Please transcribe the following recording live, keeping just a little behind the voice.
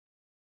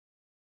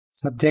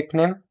Subject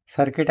name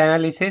Circuit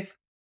Analysis.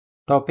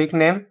 Topic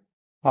name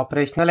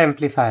Operational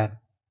Amplifier.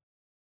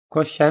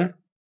 Question: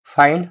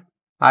 Find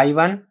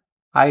I1,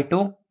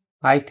 I2,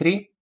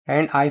 I3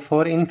 and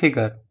I4 in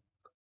figure.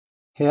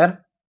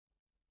 Here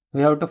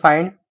we have to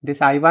find this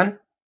I1,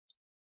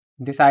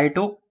 this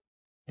I2,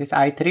 this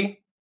I3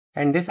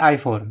 and this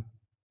I4.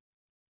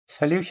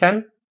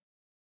 Solution: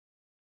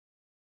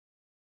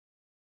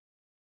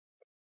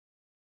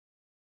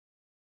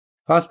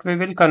 first we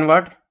will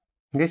convert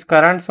this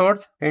current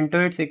source into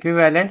its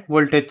equivalent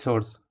voltage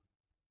source.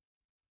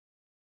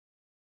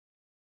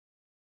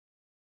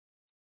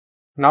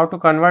 Now to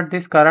convert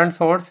this current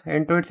source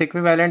into its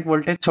equivalent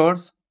voltage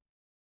source,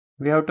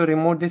 we have to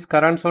remove this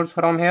current source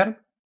from here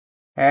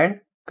and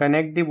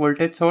connect the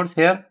voltage source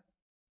here.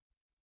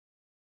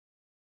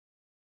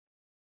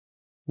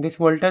 This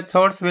voltage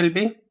source will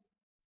be,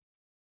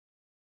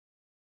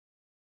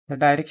 the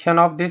direction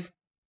of this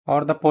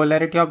or the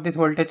polarity of this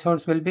voltage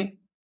source will be,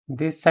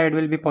 this side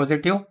will be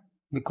positive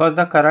because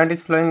the current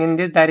is flowing in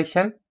this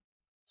direction.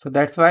 So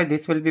that's why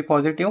this will be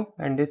positive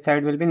and this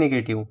side will be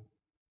negative.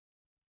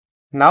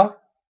 Now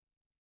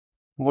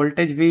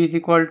voltage V is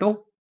equal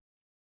to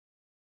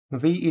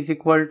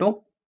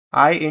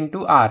I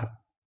into R.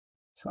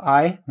 So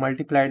I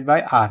multiplied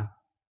by R.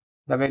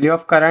 The value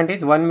of current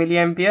is 1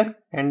 milliampere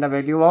and the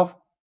value of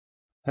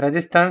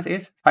resistance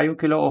is 5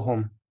 kilo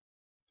ohm.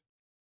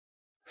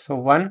 So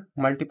 1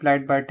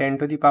 multiplied by 10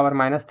 to the power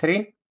minus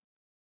 3.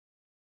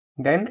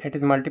 Then it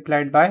is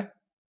multiplied by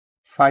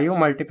 5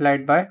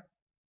 multiplied by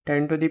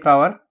 10 to the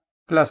power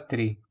plus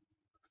 3.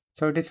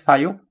 So it is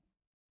 5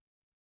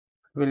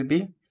 will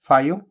be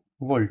 5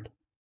 volt.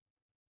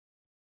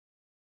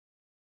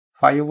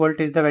 5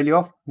 volt is the value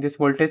of this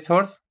voltage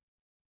source.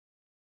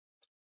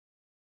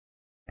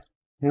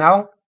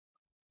 Now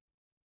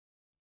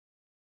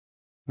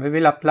we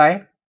will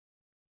apply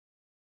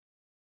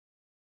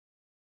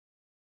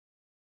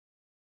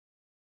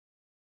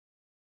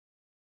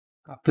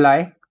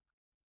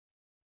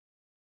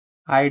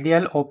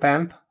ideal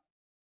op-amp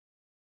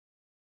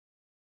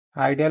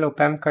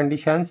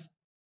conditions.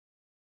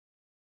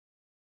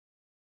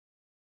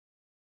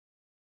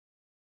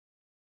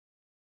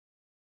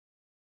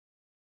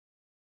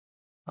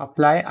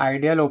 Apply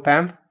ideal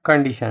op-amp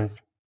conditions.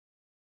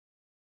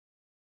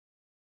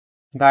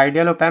 The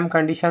ideal op-amp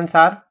conditions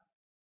are,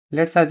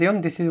 let's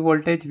assume this is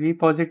voltage V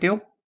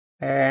positive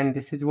and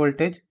this is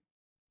voltage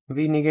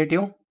V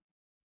negative.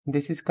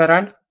 This is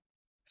current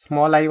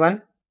small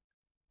I1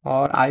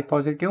 or I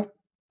positive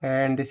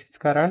and this is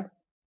current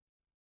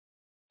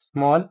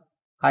small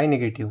I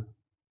negative.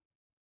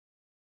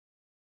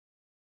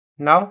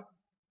 Now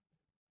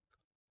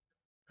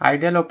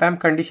ideal op-amp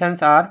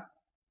conditions are,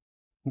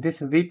 this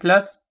V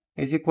plus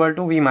is equal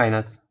to V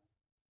minus.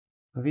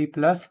 V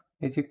plus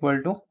is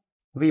equal to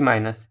V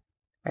minus.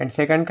 And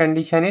second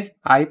condition is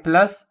I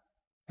plus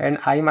and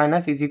I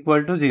minus is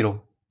equal to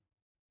 0.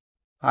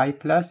 I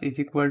plus is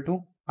equal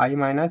to I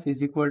minus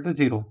is equal to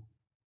 0.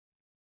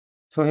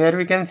 So here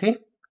we can see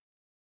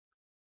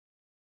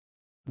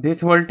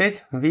this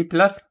voltage V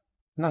plus.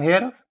 Now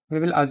here we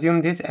will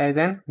assume this as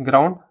an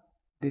ground.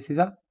 This is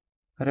a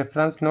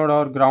reference node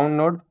or ground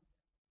node.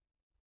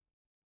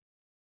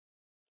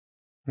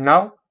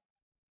 Now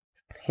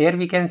here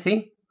we can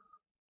see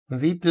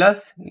V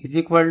plus is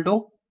equal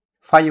to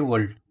 5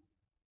 volt.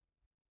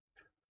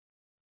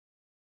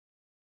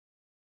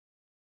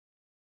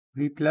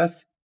 V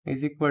plus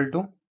is equal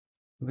to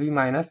V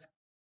minus,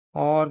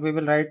 or we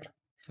will write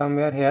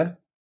somewhere here,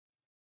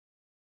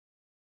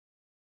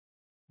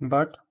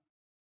 but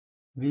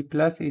V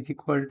plus is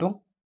equal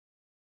to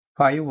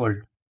 5 volt.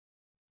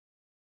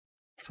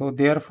 So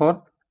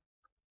therefore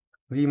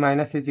V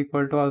minus is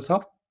equal to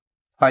also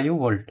 5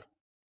 volt.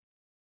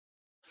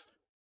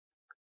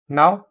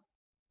 Now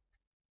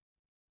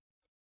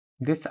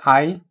this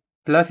I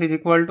plus is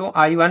equal to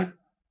I1.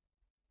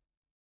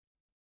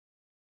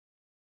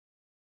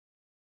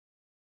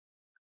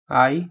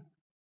 I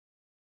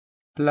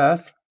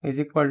plus is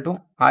equal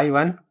to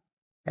I1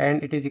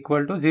 and it is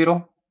equal to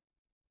 0.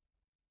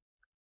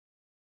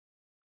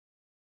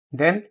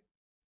 Then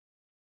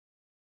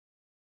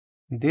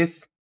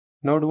this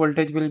node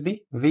voltage will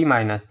be V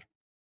minus.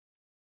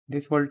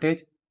 This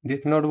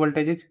node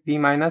voltage is V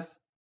minus.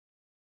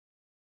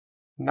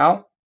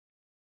 Now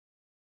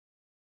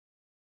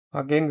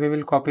again we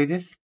will copy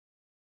this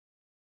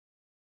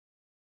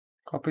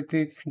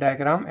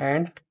diagram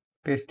and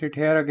paste it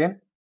here again.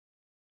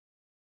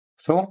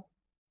 So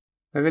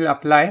we will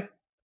apply,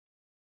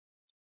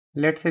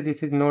 let's say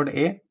this is node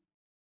A.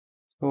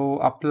 So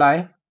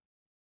apply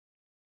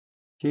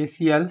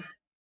KCL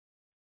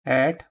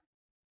at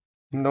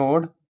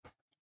node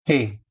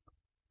A.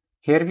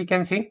 Here we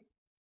can see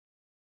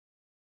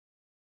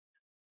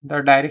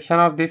the direction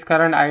of this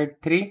current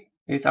I3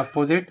 is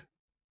opposite.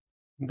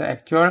 The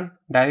actual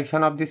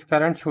direction of this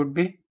current should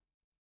be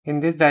in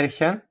this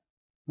direction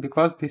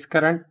because this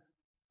current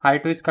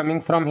I2 is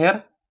coming from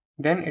here.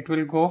 Then it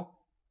will go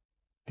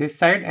this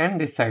side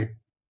and this side.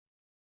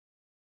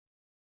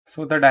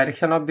 So the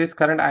direction of this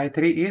current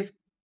I3 is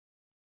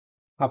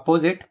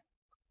opposite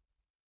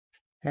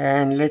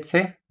and let's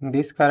say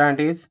this current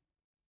is,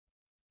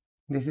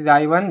 this is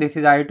I1, this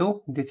is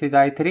I2, this is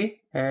I3,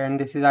 and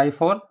this is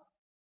I4.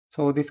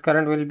 So this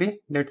current will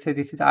be, let's say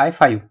this is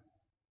I5.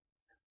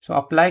 So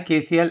apply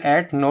KCL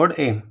at node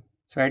A.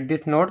 So at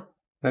this node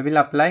we will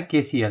apply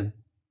KCL.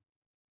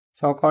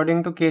 So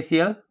according to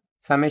KCL,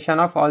 summation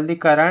of all the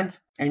currents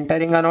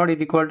entering a node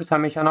is equal to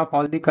summation of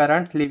all the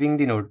currents leaving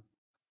the node.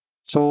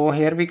 So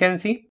here we can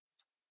see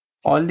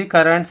all the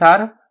currents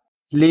are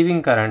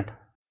leaving current.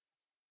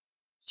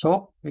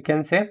 So we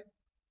can say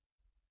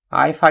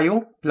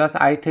I5 plus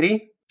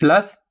I3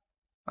 plus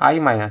I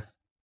minus.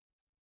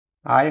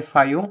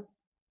 I5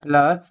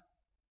 plus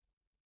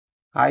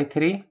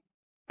I3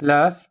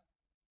 plus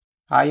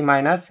I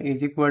minus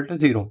is equal to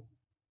 0.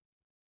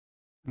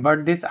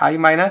 But this I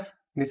minus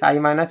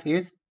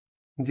is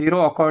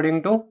 0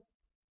 according to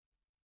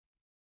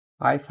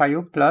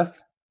I5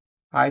 plus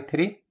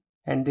I3,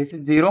 and this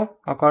is 0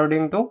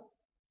 according to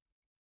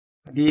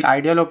the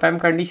ideal op-amp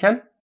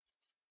condition.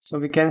 So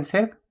we can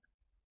say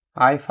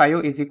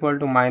I5 is equal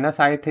to minus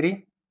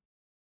I3.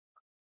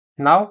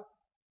 Now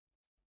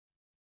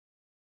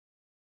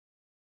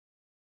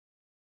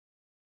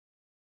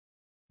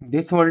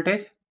this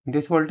voltage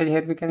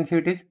here we can see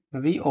it is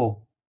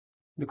VO,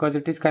 because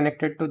it is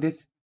connected to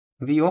this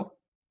VO.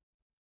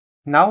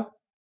 Now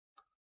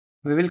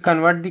we will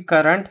convert the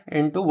current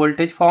into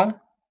voltage form.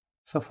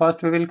 So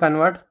first we will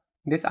convert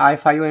this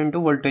I5 into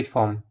voltage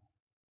form.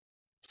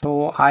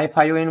 So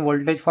I5 in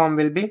voltage form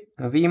will be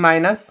V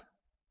minus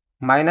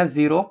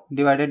 0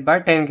 divided by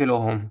 10 kilo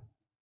ohm.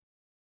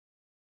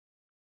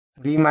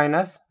 V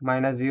minus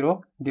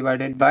 0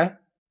 divided by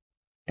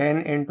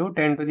 10 into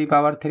 10 to the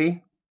power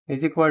 3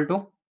 is equal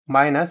to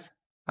minus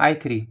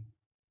I3.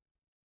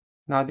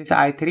 Now this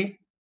I3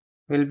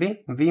 will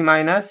be V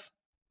minus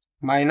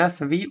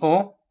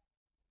VO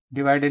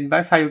divided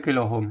by 5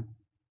 kilo ohm.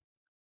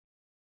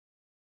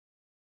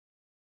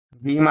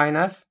 V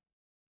minus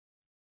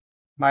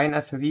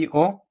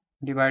VO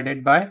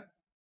divided by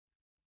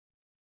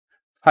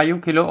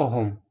 5 kilo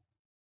ohm.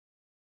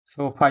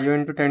 So 5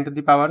 into 10 to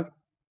the power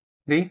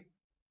 3.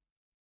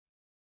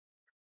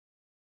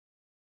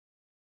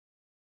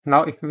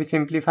 Now if we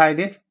simplify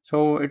this,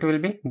 so it will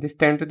be this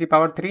 10 to the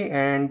power 3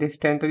 and this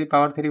 10 to the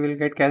power 3 will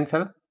get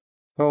cancelled.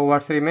 So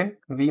what's remain?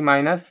 V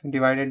minus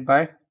divided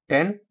by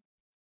 10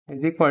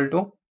 is equal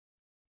to,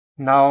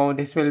 now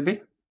this will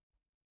be,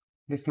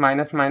 this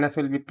minus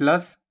will be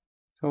plus.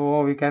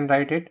 So we can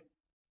write it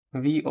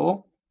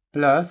VO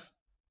plus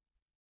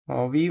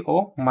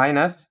VO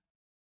minus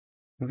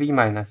V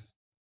minus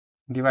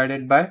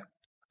divided by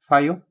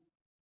 5.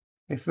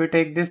 If we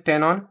take this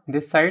 10 on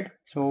this side,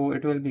 so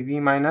it will be V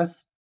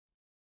minus,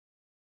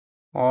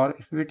 or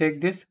if we take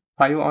this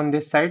 5 on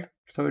this side,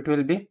 so it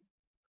will be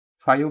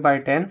 5 by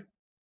 10.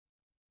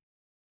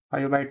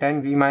 5 by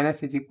 10 V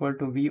minus is equal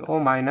to VO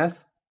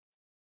minus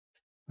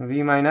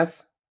V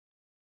minus.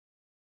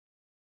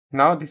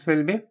 Now this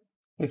will be,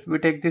 if we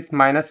take this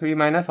minus V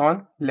minus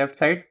on left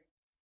side,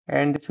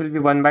 and this will be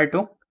 1 by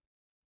 2.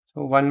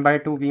 So 1 by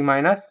 2 V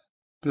minus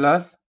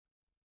plus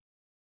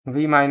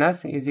V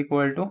minus is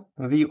equal to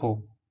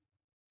VO.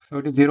 So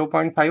it is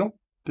 0.5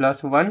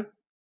 plus 1.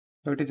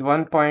 So it is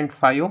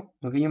 1.5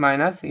 V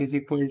minus is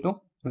equal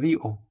to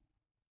VO.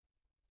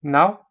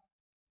 Now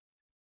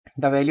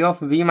the value of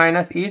V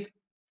minus is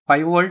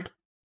 5 volt.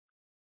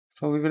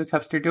 So we will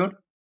substitute,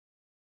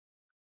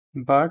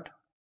 but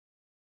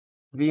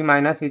V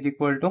minus is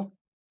equal to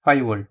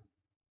 5 volt.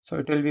 So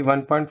it will be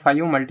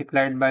 1.5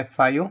 multiplied by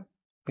 5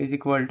 is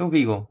equal to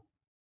VO.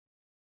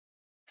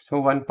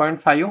 So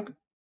 1.5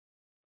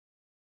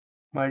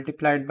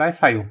 multiplied by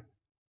 5.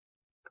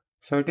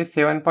 So it is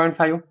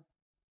 7.5.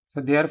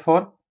 So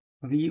therefore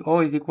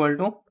VO is equal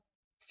to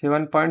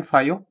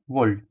 7.5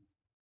 volt.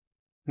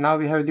 Now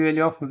we have the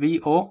value of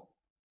VO.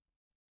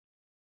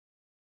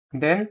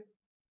 Then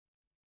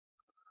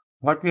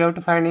what we have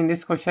to find in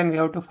this question? We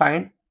have to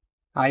find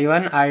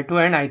I1,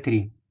 I2 and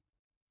I3.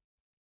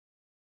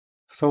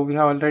 So we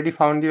have already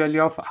found the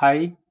value of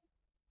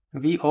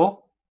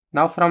VO.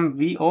 Now from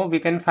VO we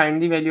can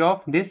find the value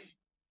of this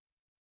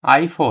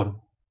I4.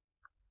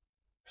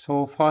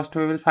 So first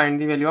we will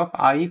find the value of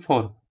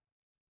I4.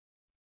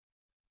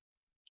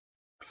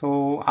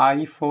 So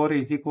I4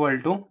 is equal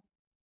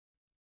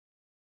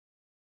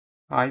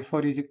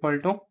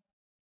to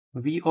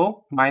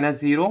VO minus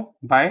 0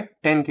 by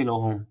 10 kilo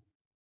ohm.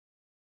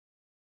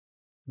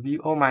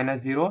 VO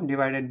minus 0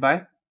 divided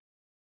by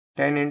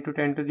 10 into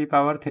 10 to the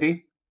power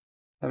 3.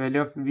 The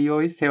value of VO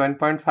is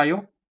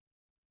 7.5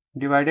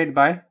 divided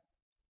by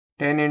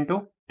 10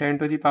 into 10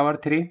 to the power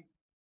 3.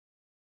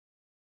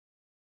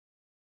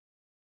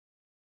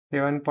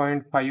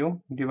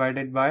 7.5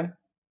 divided by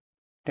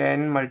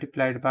 10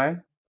 multiplied by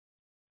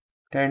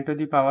 10 to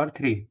the power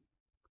 3.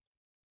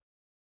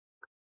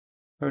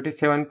 So it is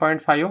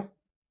 7.5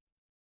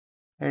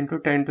 into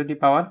 10 to the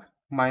power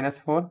minus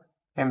 4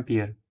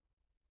 ampere.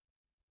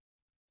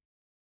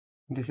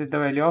 This is the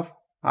value of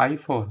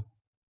I4.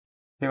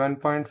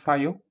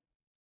 7.5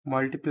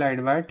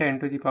 multiplied by 10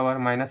 to the power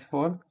minus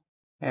 4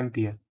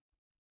 ampere.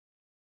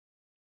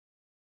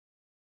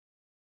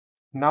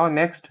 Now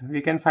next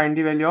we can find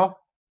the value of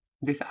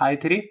this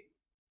I3.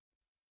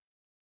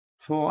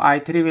 So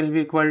I3 will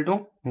be equal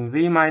to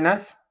V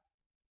minus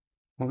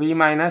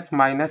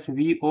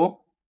VO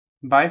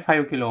by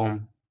 5 kilo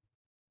ohm.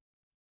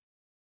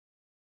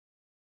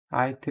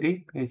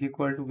 I3 is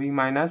equal to V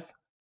minus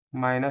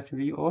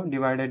VO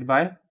divided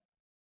by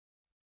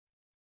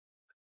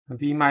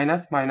V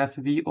minus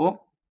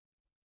VO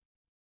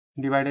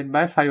divided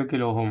by 5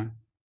 kilo ohm.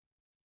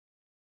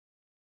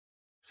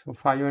 So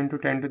 5 into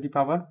 10 to the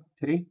power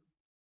 3.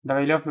 The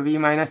value of V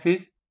minus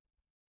is,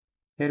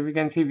 here we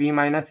can see V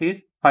minus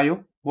is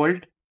 5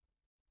 volt.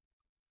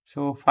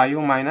 So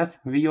 5 minus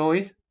VO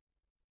is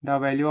the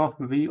value of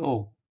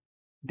VO.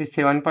 It is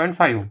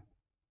 7.5.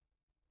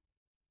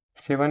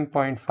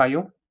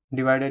 7.5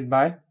 divided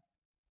by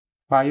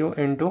 5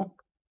 into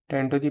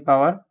 10 to the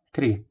power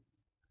 3.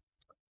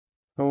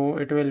 So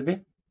it will be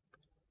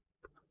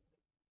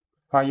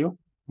 5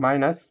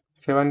 minus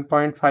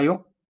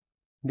 7.5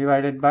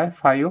 divided by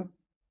 5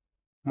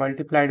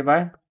 multiplied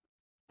by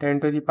 10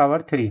 to the power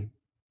 3.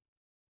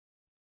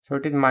 So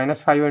it is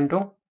minus 5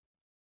 into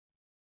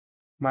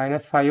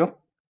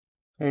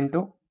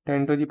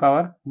 10 to the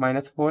power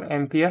minus 4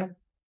 ampere.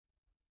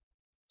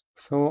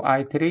 So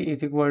I3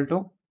 is equal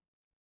to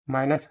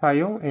minus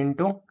 5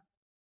 into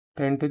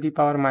 10 to the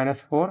power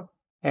minus 4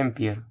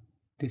 ampere.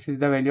 This is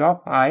the value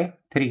of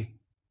I3.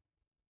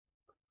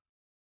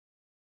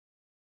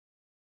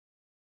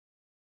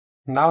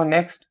 Now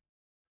next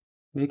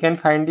we can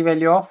find the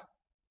value of,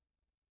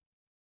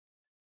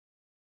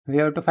 we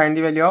have to find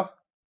the value of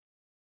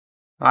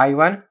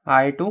I1,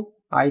 I2,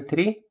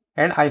 I3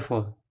 and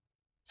I4.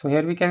 So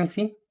here we can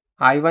see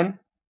I1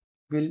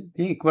 will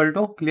be equal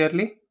to,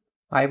 clearly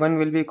I1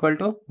 will be equal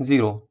to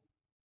 0.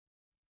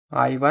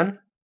 I1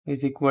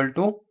 is equal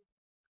to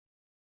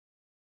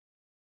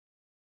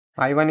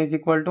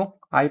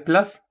I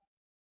plus.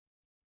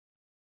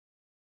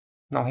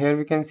 Now here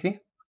we can see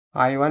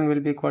I1 will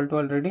be equal to,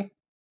 already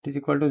it is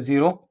equal to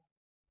 0.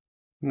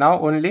 Now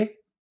only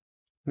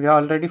we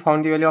have already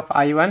found the value of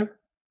I1,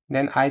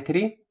 then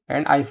I3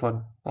 and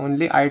I4.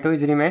 Only I2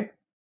 is remain.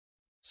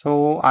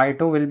 So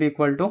I2 will be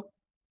equal to,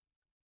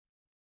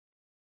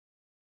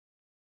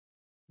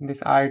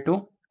 this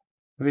I2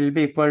 will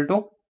be equal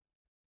to,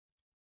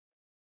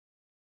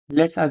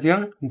 let's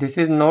assume this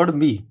is node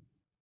B.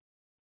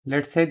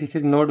 Let's say this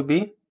is node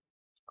B.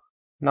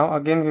 Now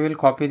again we will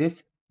copy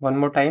this one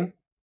more time.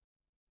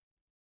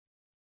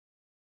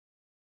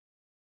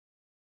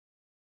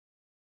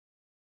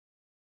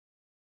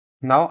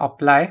 Now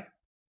apply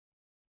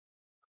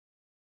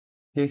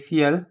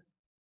KCL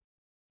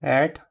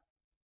at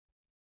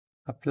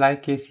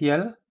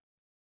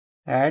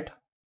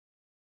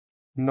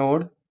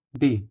node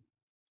B.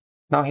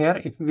 Now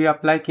here if we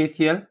apply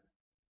KCL,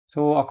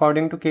 so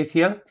according to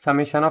KCL,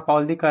 summation of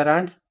all the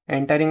currents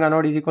entering a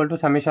node is equal to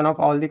summation of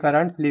all the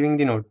currents leaving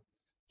the node.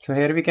 So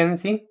here we can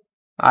see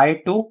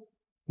I2,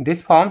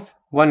 this forms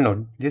one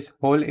node. This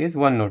whole is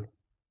one node.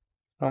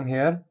 From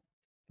here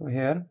to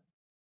here,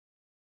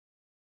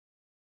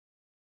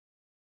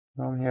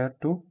 from here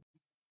to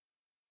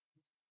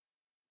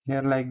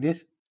here, like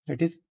this,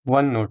 it is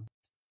one node.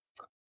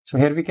 So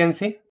here we can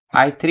see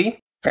I3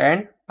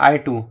 and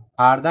I2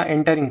 are the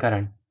entering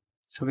current.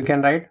 So we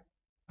can write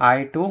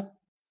I2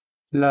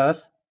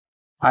 plus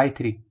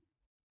I3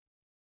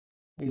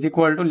 is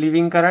equal to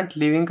leaving current.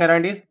 Leaving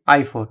current is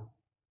I4.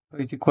 So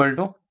is equal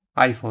to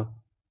I4.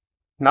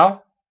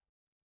 Now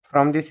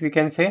from this we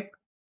can say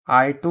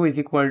I2 is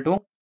equal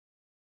to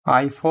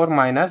I4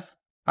 minus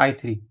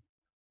I3.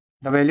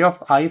 The value of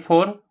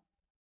I4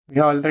 we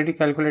have already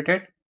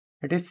calculated.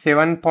 It is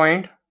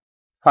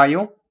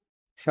 7.5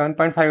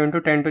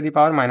 into 10 to the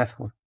power minus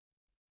 4.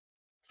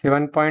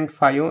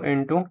 7.5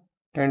 into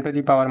 10 to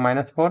the power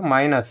minus 4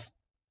 minus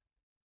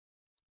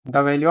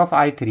the value of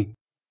I3.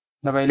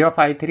 The value of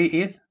I3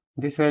 is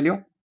this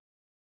value.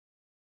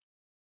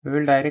 We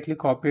will directly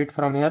copy it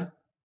from here.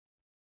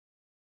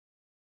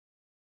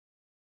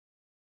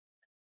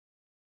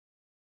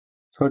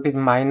 So it is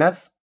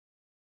minus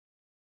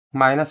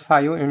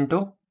 5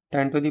 into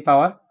 10 to the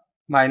power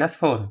minus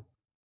 4.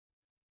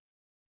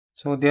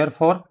 So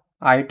therefore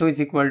I2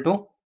 is equal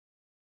to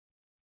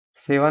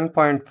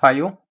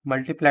 7.5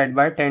 multiplied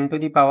by 10 to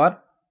the power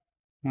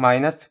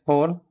minus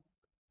 4,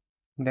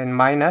 then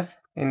minus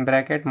in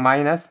bracket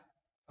minus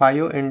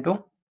 5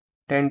 into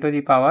 10 to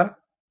the power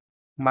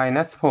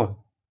minus 4.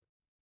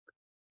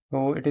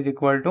 So it is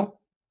equal to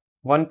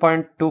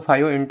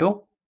 1.25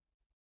 into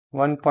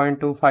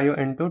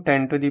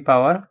 10 to the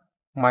power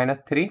minus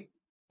 3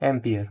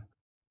 ampere.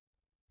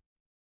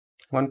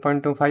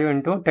 1.25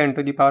 into 10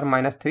 to the power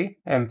minus 3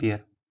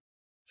 ampere.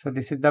 So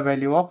this is the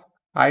value of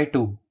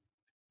I2.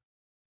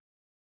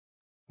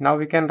 Now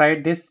we can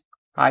write this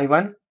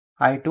I1,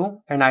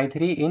 I2 and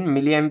I3 in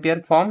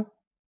milliampere form.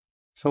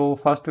 So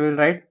first we will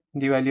write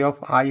the value of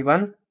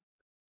I1,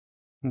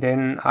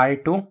 then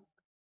I2,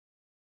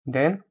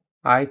 then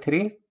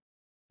I3,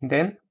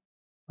 then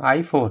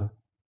I4.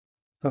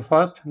 So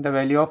first the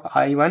value of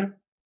I1,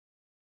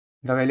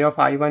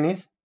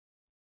 is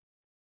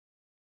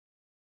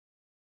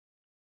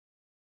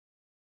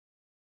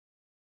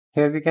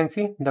Here we can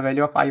see the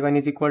value of I1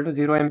 is equal to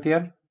 0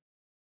 ampere.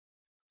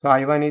 So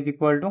I1 is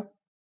equal to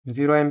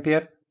 0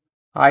 ampere.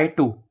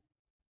 I2,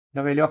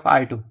 the value of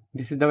I2.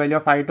 This is the value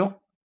of I2.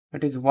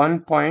 It is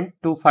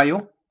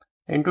 1.25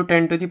 into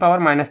 10 to the power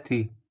minus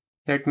 3.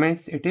 That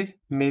means it is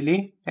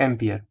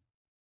milliampere.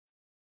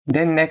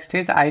 Then next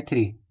is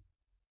I3.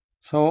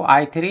 So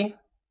I3,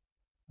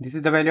 this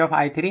is the value of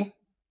I3.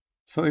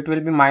 So it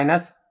will be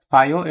minus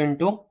 5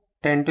 into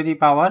 10 to the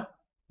power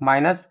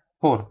minus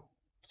 4.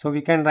 So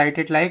we can write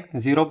it like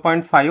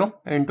 0.5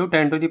 into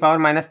 10 to the power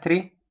minus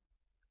 3.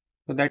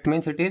 So that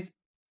means it is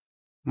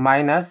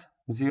minus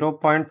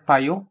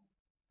 0.5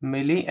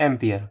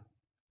 milliampere.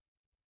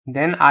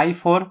 Then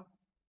I4.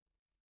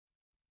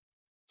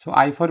 So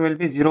I4 will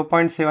be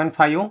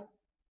 0.75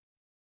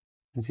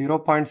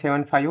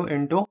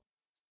 into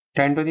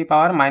 10 to the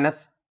power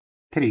minus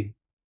 3.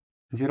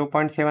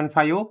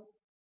 0.75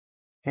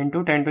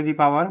 into 10 to the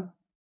power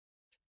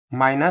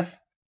minus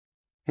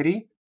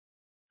 3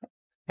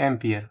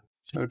 ampere.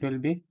 So it will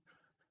be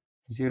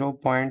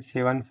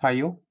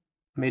 0.75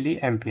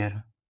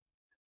 milliampere.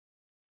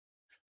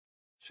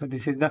 So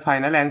this is the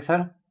final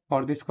answer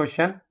for this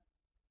question.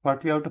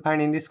 What we have to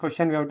find in this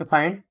question? We have to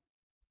find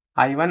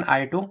I1,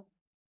 I2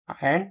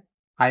 and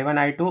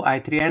I1, I2,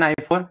 I3 and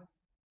I4.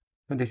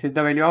 So this is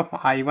the value of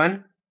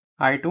I1,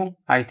 I2,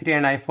 I3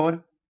 and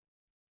I4.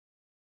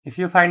 If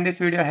you find this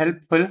video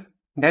helpful,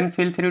 then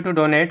feel free to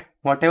donate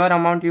whatever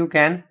amount you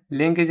can.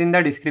 Link is in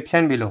the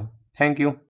description below. Thank you.